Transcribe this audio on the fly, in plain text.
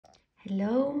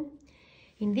Hello.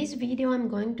 In this video I'm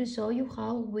going to show you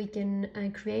how we can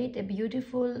create a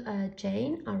beautiful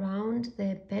chain around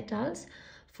the petals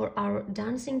for our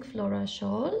Dancing Flora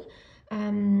shawl.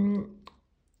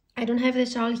 I don't have the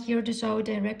shawl here to sew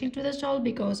directly to the shawl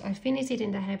because I finished it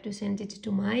and I have to send it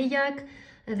to my yak.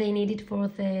 They need it for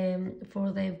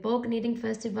the Vogue Knitting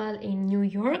Festival in New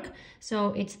York, so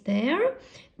it's there.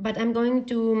 But I'm going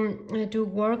to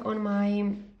work on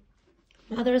my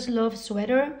mother's love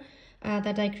sweater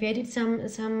that I created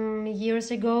some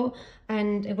years ago,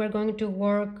 and we're going to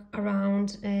work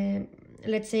around.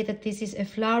 Let's say that this is a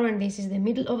flower and this is the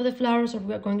middle of the flower, so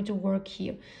we're going to work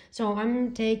here. So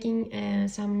I'm taking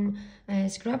some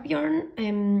scrap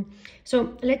yarn.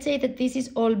 So let's say that this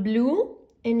is all blue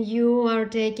and you are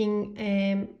taking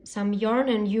some yarn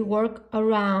and you work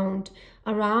around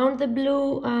the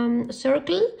blue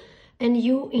circle, and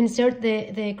you insert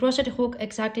the crochet hook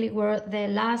exactly where the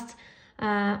last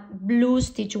blue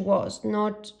stitch was,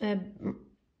 not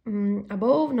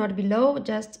above, not below,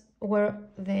 just where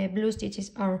the blue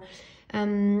stitches are.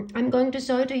 I'm going to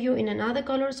show it to you in another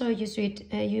color so you see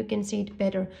it, you can see it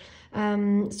better.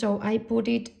 So I put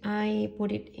it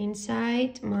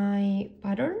inside my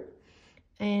pattern,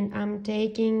 and I'm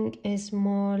taking a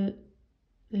small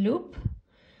loop.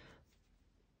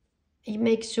 You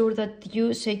make sure that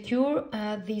you secure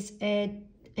this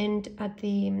end at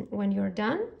the when you're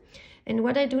done. And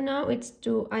what I do now is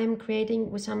I'm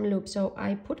creating with some loops. So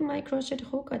I put my crochet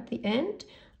hook at the end,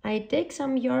 I take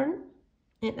some yarn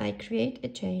and I create a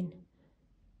chain,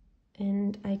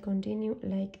 and I continue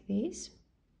like this.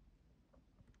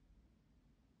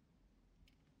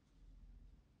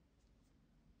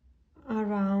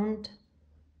 Around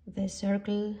the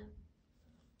circle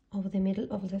of the middle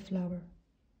of the flower.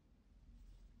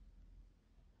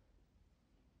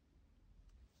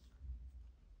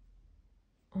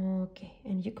 Okay,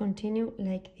 and you continue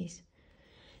like this.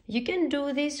 You can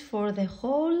do this for the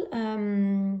whole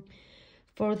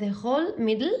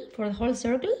middle, for the whole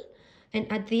circle. And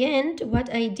at the end,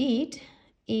 what I did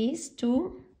is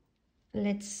to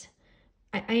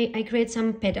I create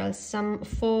some petals, some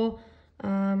faux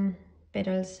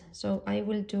petals. So I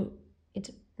will do it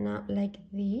now like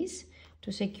this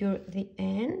to secure the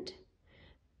end,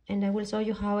 and I will show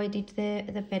you how I did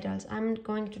the petals. I'm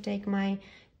going to take my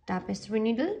tapestry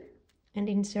needle and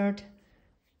insert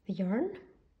the yarn,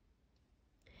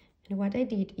 and what I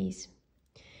did is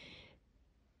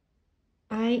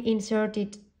I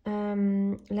inserted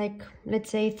like, let's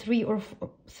say three or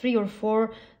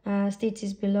four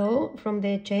stitches below from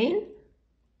the chain.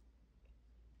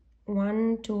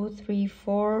 1, 2, 3,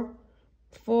 4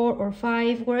 or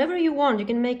 5, wherever you want. You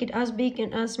can make it as big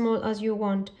and as small as you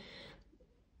want.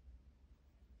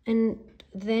 And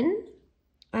then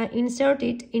I insert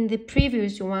it in the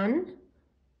previous one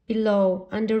below,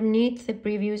 underneath the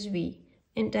previous V,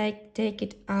 and I take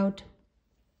it out.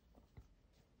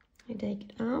 I take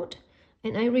it out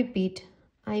and I repeat.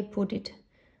 I put it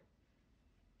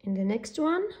in the next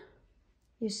one.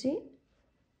 You see?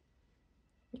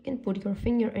 You can put your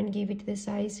finger and give it the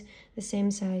size, the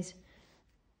same size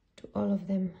to all of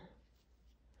them,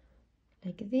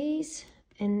 like this,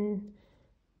 and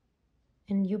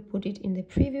you put it in the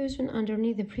previous one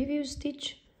underneath the previous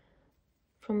stitch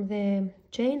from the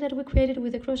chain that we created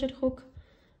with the crochet hook,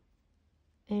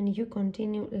 and you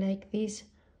continue like this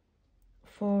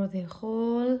for the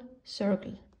whole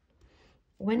circle.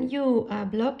 When you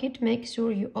block it, make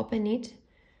sure you open it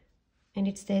and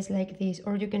it stays like this,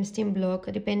 or you can steam block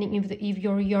depending if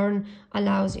your yarn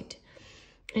allows it.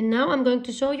 And now I'm going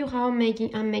to show you how I'm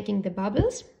making the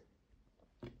bubbles.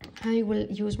 I will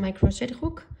use my crochet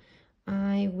hook.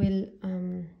 I will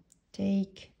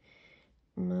take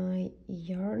my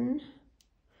yarn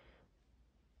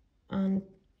and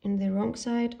in the wrong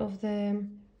side of the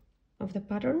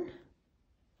pattern.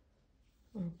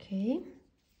 Okay,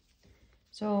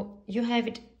 so you have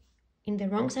it in the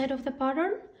wrong side of the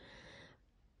pattern.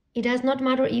 It does not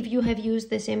matter if you have used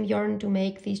the same yarn to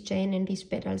make this chain and these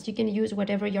petals. You can use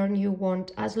whatever yarn you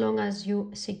want as long as you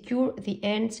secure the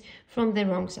ends from the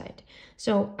wrong side.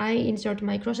 So I insert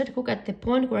my crochet hook at the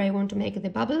point where I want to make the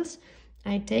bubbles.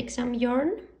 I take some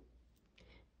yarn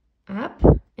up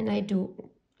and I do,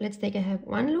 let's take, I have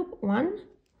one loop, 1,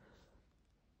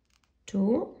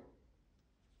 2,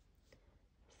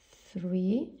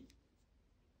 3,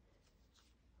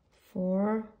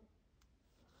 4,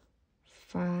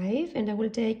 5, and I will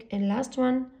take a last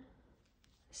one,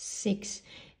 6.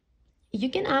 You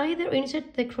can either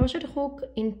insert the crochet hook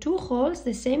in 2 holes,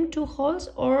 the same 2 holes,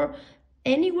 or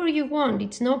anywhere you want.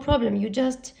 It's no problem. You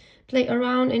just play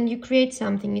around and you create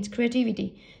something. It's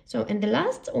creativity. So, and the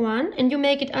last one, and you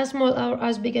make it as small or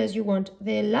as big as you want.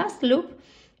 The last loop,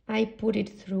 I put it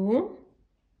through,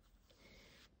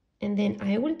 and then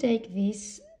I will take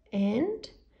this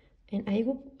end and I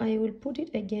will put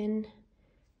it again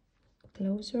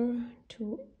closer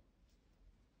to,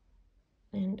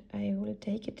 and I will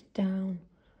take it down.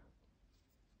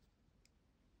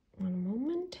 One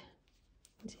moment.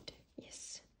 Is it?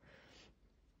 Yes.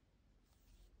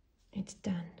 It's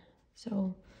done.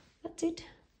 So that's it.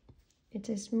 It's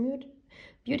a smooth,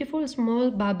 beautiful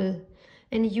small bubble,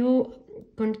 and you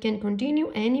can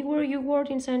continue anywhere you want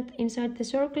inside the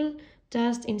circle.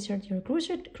 Just insert your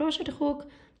crochet hook,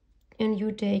 and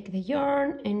you take the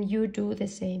yarn and you do the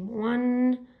same.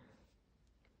 1,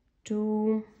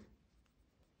 2,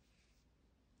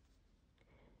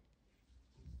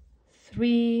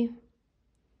 3.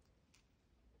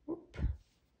 Oop,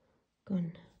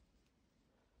 gone.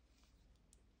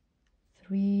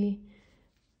 3,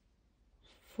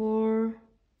 4,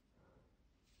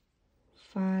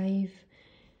 5,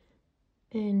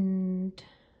 and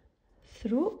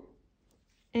through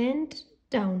and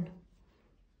down.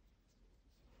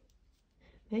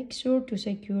 Make sure to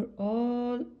secure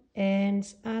all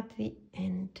ends at the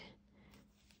end.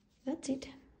 That's it.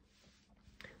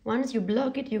 Once you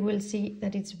block it, you will see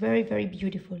that it's very, very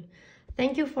beautiful.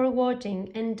 Thank you for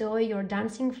watching. Enjoy your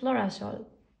Dancing Flora Shawl.